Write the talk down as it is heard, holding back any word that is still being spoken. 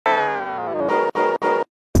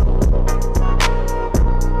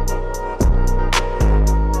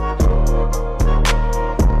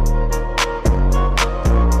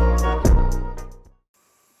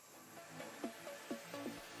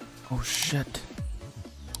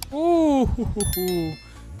Ooh.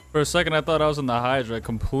 For a second, I thought I was in the Hydra. I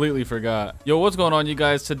completely forgot. Yo, what's going on, you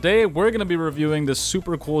guys? Today, we're going to be reviewing this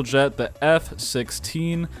super cool jet, the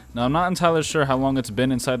F16. Now, I'm not entirely sure how long it's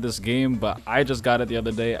been inside this game, but I just got it the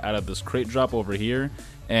other day out of this crate drop over here,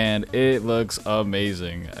 and it looks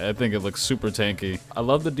amazing. I think it looks super tanky. I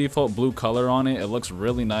love the default blue color on it. It looks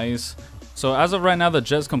really nice. So as of right now, the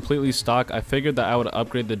jet's completely stock. I figured that I would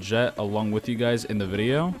upgrade the jet along with you guys in the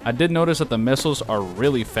video. I did notice that the missiles are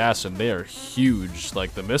really fast and they are huge.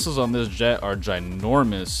 Like, the missiles on this jet are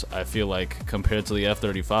ginormous, I feel like, compared to the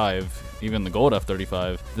F-35, even the gold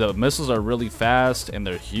F-35. The missiles are really fast and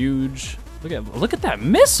they're huge. Look at that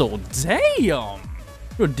missile. Damn.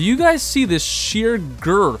 Bro, do you guys see this sheer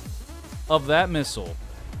girth of that missile?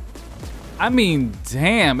 I mean,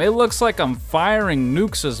 damn, it looks like I'm firing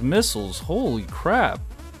nukes as missiles. Holy crap.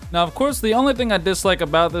 Now, of course, the only thing I dislike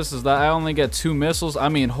about this is that I only get 2 missiles. I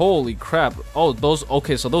mean, holy crap. Oh,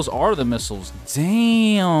 okay, so those are the missiles.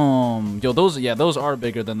 Damn. Yo, those are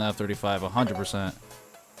bigger than the F-35, 100%.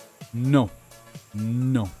 No.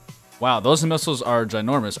 Wow, those missiles are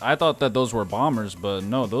ginormous. I thought that those were bombers, but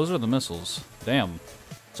no, those are the missiles. Damn.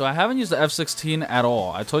 So I haven't used the F16 at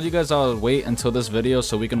all. I told you guys I would wait until this video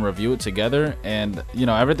so we can review it together, and you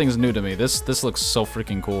know, everything's new to me. This looks so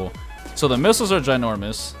freaking cool. So the missiles are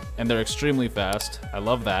ginormous and they're extremely fast. I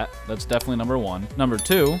love that. That's definitely number 1. Number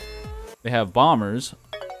 2, they have bombers.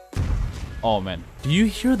 Oh man, do you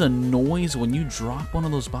hear the noise when you drop one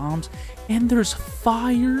of those bombs and there's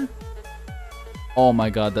fire? Oh my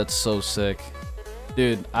god, that's so sick.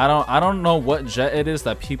 Dude, I don't know what jet it is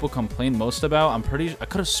that people complain most about. I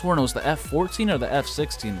could have sworn it was the F-14 or the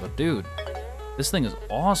F-16, but dude, this thing is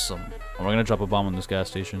awesome. Oh, we're gonna drop a bomb on this gas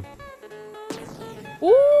station.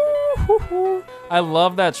 Ooh, I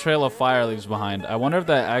love that trail of fire leaves behind. I wonder if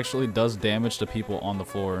that actually does damage to people on the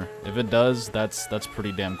floor. If it does, that's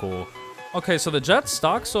pretty damn cool. Okay, so the jet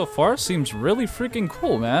stock so far seems really freaking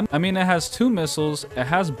cool, man. I mean, it has 2 missiles, it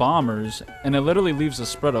has bombers, and it literally leaves a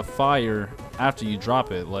spread of fire after you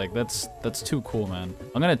drop it. Like, that's too cool, man.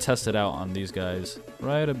 I'm gonna test it out on these guys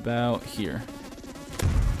right about here.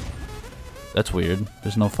 That's weird.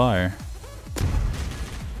 There's no fire.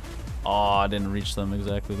 Oh, I didn't reach them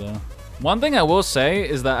exactly, though. One thing I will say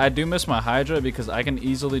is that I do miss my Hydra because I can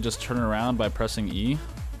easily just turn around by pressing E.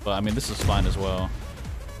 But, I mean, this is fine as well.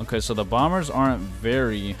 Okay, so the bombers aren't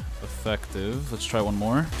very effective. Let's try one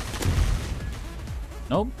more.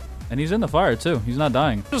 Nope. And he's in the fire, too. He's not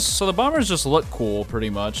dying. So the bombers just look cool, pretty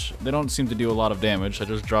much. They don't seem to do a lot of damage. I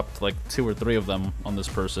just dropped like 2 or 3 of them on this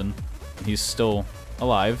person. He's still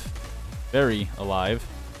alive. Very alive.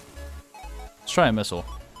 Let's try a missile.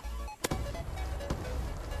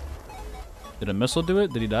 Did a missile do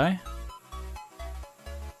it? Did he die?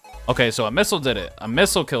 Okay, so a missile did it. A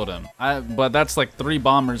missile killed him. But that's like 3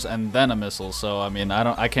 bombers and then a missile. So I mean,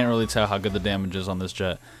 I can't really tell how good the damage is on this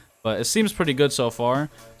jet. But it seems pretty good so far.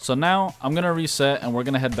 So now I'm gonna reset and we're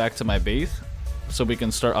gonna head back to my base so we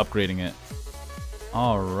can start upgrading it.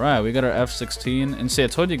 Alright, we got our F16. And see, I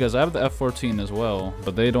told you guys I have the F14 as well,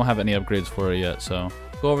 but they don't have any upgrades for it yet. So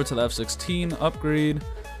go over to the F16, upgrade.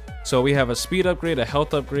 So we have a speed upgrade, a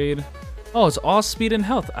health upgrade. Oh, it's all speed and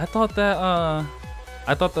health. I thought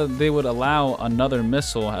that they would allow another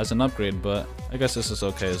missile as an upgrade, but I guess this is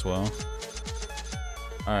okay as well.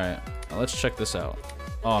 Alright, let's check this out.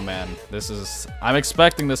 Oh man, I'm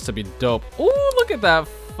expecting this to be dope. Ooh, look at that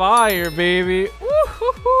fire, baby.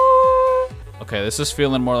 Woo-hoo-hoo. Okay, this is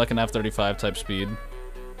feeling more like an F-35 type speed.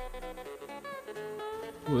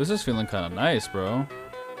 Ooh, this is feeling kind of nice, bro.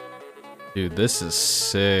 Dude, this is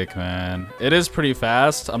sick, man. It is pretty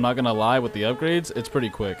fast. I'm not gonna lie, with the upgrades, it's pretty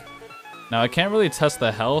quick. Now, I can't really test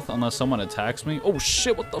the health unless someone attacks me. Oh,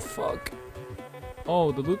 shit, what the fuck?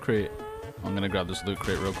 Oh, the loot crate. I'm gonna grab this loot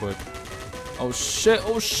crate real quick. Oh, shit,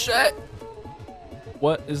 oh, shit!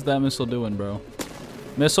 What is that missile doing, bro?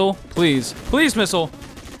 Missile? Please. Please, missile!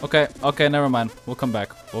 Okay, never mind. We'll come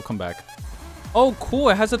back. Oh, cool,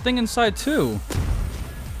 it has a thing inside, too.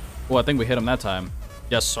 Oh, I think we hit him that time.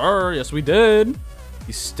 Yes, sir. Yes, we did.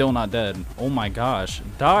 He's still not dead. Oh, my gosh.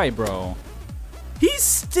 Die, bro. He's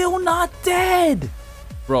still not dead!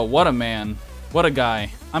 Bro, what a man. What a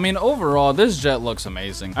guy. I mean, overall, this jet looks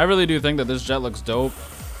amazing. I really do think that this jet looks dope.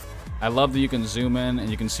 I love that you can zoom in and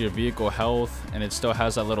you can see your vehicle health, and it still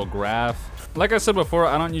has that little graph. Like I said before,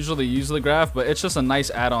 I don't usually use the graph, but it's just a nice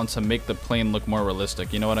add-on to make the plane look more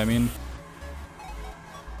realistic. You know what I mean?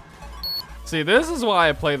 See, this is why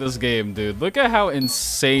I play this game, dude. Look at how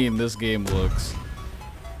insane this game looks.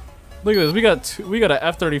 Look at this. We got a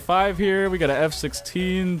F-35 here. We got a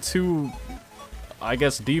F-16. 2, I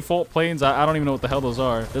guess, default planes. I don't even know what the hell those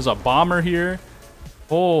are. There's a bomber here.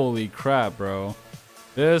 Holy crap, bro.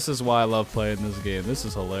 This is why I love playing this game. This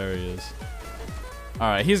is hilarious.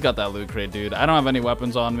 Alright, he's got that loot crate, dude. I don't have any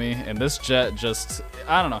weapons on me, and this jet just,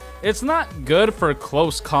 I don't know. It's not good for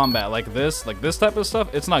close combat like this type of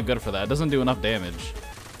stuff. It's not good for that. It doesn't do enough damage.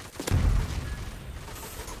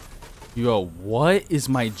 Yo, what is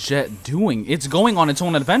my jet doing? It's going on its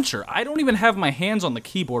own adventure. I don't even have my hands on the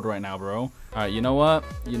keyboard right now, bro. Alright, you know what?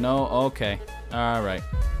 Okay. Alright.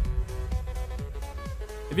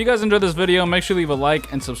 If you guys enjoyed this video, make sure to leave a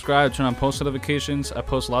like and subscribe, turn on post notifications. I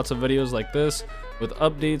post lots of videos like this with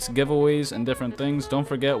updates, giveaways, and different things. Don't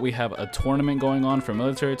forget, we have a tournament going on for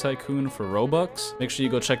Military Tycoon for Robux. Make sure you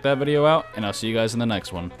go check that video out, and I'll see you guys in the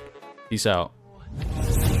next one. Peace out.